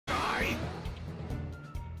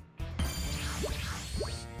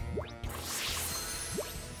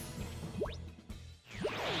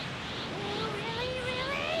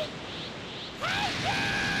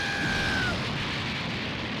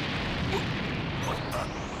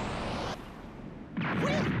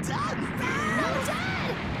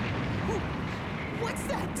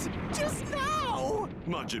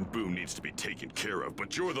Majin Buu needs to be taken care of,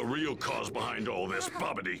 but you're the real cause behind all this,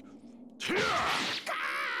 Babidi.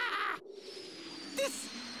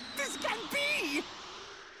 This can't be!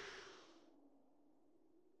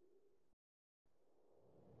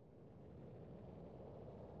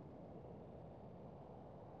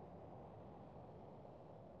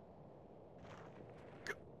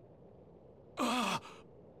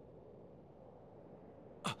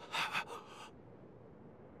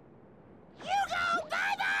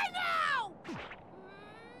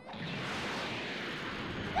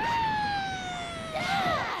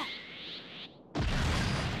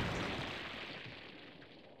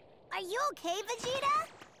 Are you okay, Vegeta?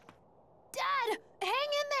 Dad, hang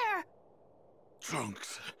in there!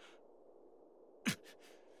 Trunks.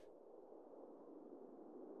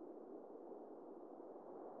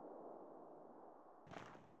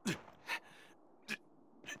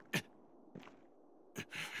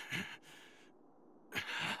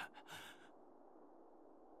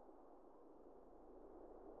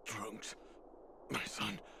 Trunks, my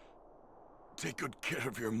son, take good care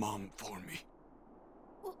of your mom for me.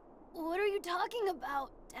 What are you talking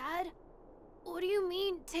about, Dad? What do you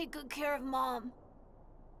mean, take good care of Mom?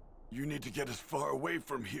 You need to get as far away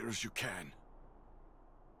from here as you can.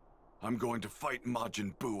 I'm going to fight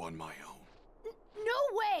Majin Buu on my own. No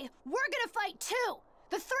way! We're gonna fight too!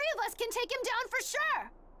 The three of us can take him down for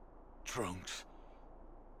sure! Trunks,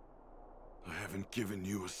 I haven't given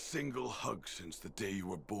you a single hug since the day you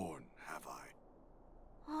were born, have I?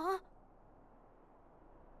 Huh?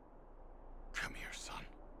 Come here, son.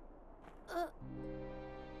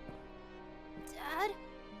 Dad?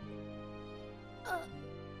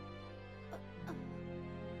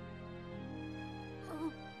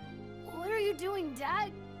 What are you doing,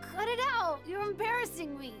 Dad? Cut it out! You're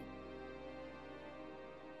embarrassing me!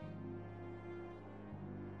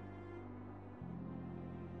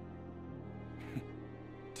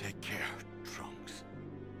 Take care, Trunks.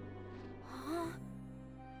 Huh?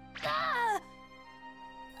 Ah!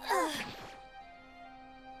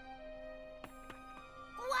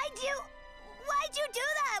 Why'd you do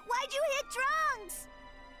that? Why'd you hit Trunks?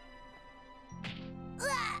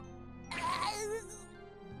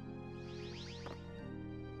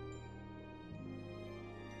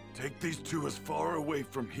 Take these two as far away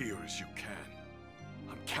from here as you can.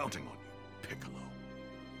 I'm counting on you, Piccolo.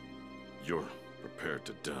 You're prepared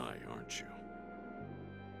to die, aren't you?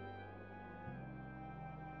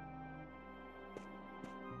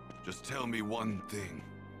 Just tell me one thing.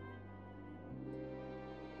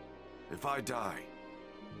 If I die,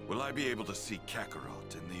 will I be able to see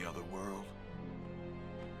Kakarot in the other world?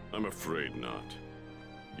 I'm afraid not.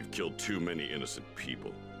 You've killed too many innocent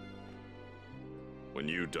people. When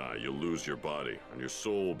you die, you'll lose your body, and your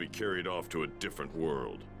soul will be carried off to a different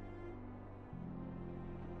world.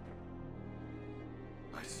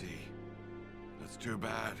 I see. That's too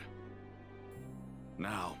bad.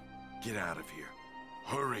 Now, get out of here.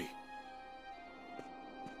 Hurry!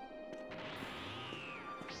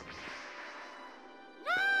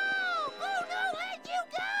 No! Boo, no, let you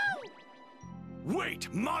go! Wait,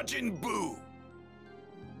 Majin Buu!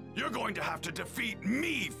 You're going to have to defeat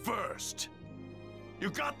me first! You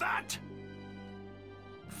got that?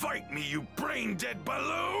 Fight me, you brain-dead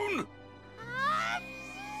balloon! You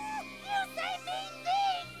say mean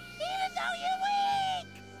things, even though you're weak!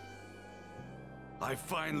 I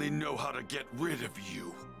finally know how to get rid of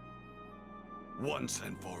you. Once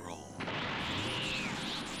and for all.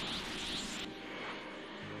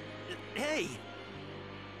 Hey!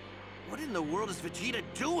 What in the world is Vegeta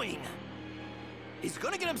doing? He's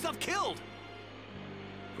gonna get himself killed!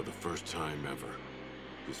 For the first time ever,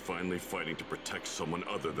 he's finally fighting to protect someone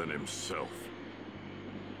other than himself.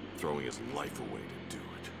 Throwing his life away to do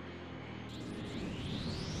it.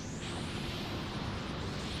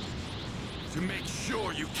 To make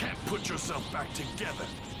sure you can't put yourself back together,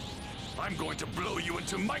 I'm going to blow you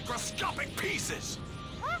into microscopic pieces!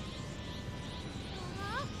 Huh?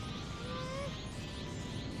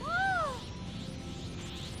 Whoa!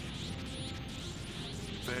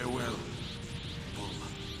 Farewell, Bulma,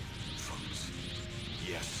 Trunks.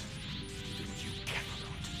 Yes, even you,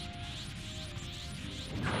 Kakarot.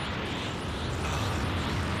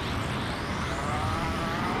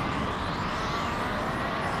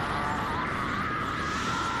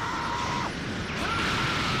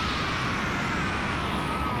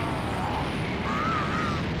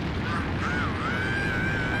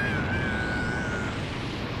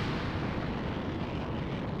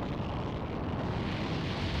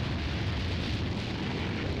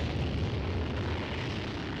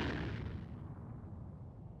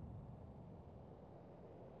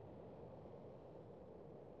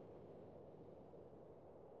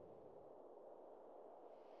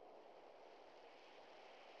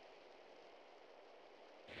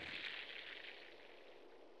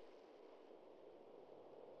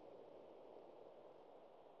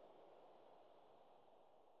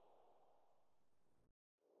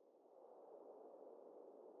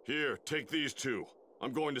 Here, take these two.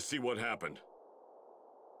 I'm going to see what happened.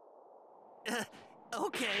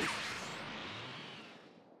 Okay.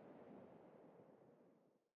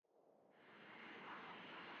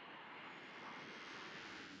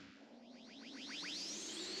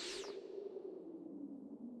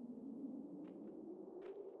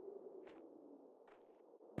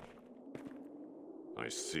 I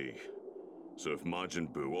see. So if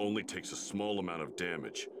Majin Buu only takes a small amount of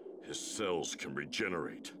damage, his cells can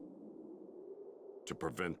regenerate. To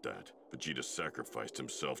prevent that, Vegeta sacrificed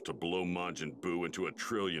himself to blow Majin Buu into 1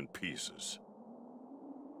 trillion pieces.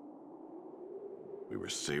 We were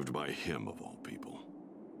saved by him, of all people.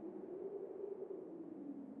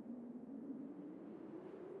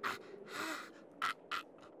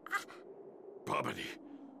 Babidi,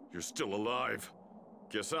 you're still alive.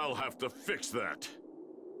 Guess I'll have to fix that.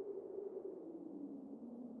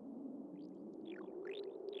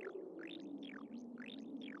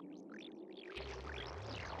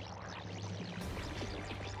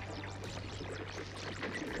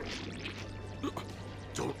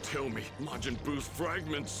 Don't tell me Majin Buu's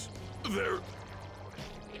fragments. They're...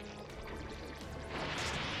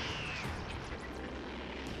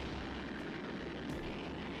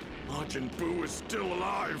 Majin Buu is still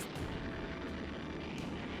alive!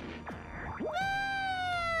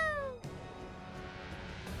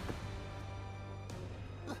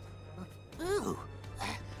 Ooh.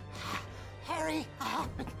 Hurry up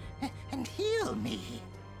and heal me.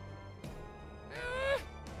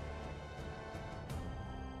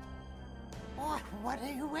 What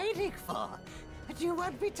are you waiting for? Do you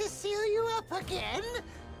want me to seal you up again?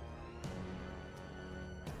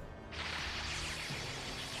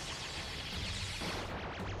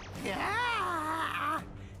 Ah!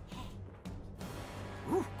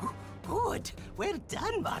 Ooh, good. Well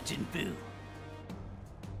done, Majin Buu.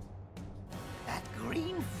 That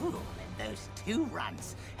green fool and those 2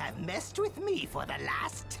 runts have messed with me for the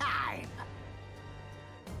last time.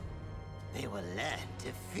 They will learn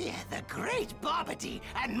to fear the great Babidi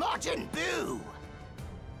and Majin Buu!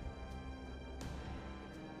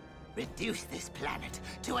 Reduce this planet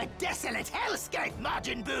to a desolate hellscape,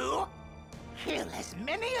 Majin Buu! Kill as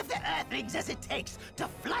many of the Earthlings as it takes to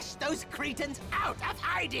flush those cretins out of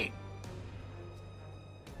hiding!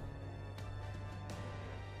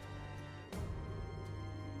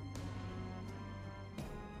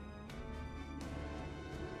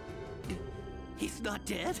 He's not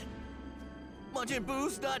dead? Majin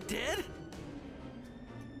Buu's not dead?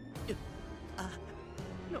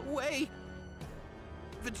 No way!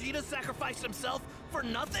 Vegeta sacrificed himself for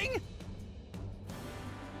nothing?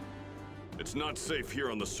 It's not safe here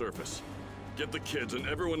on the surface. Get the kids and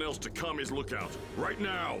everyone else to Kami's lookout, right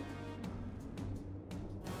now!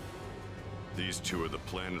 These 2 are the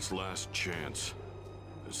planet's last chance,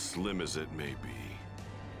 as slim as it may be.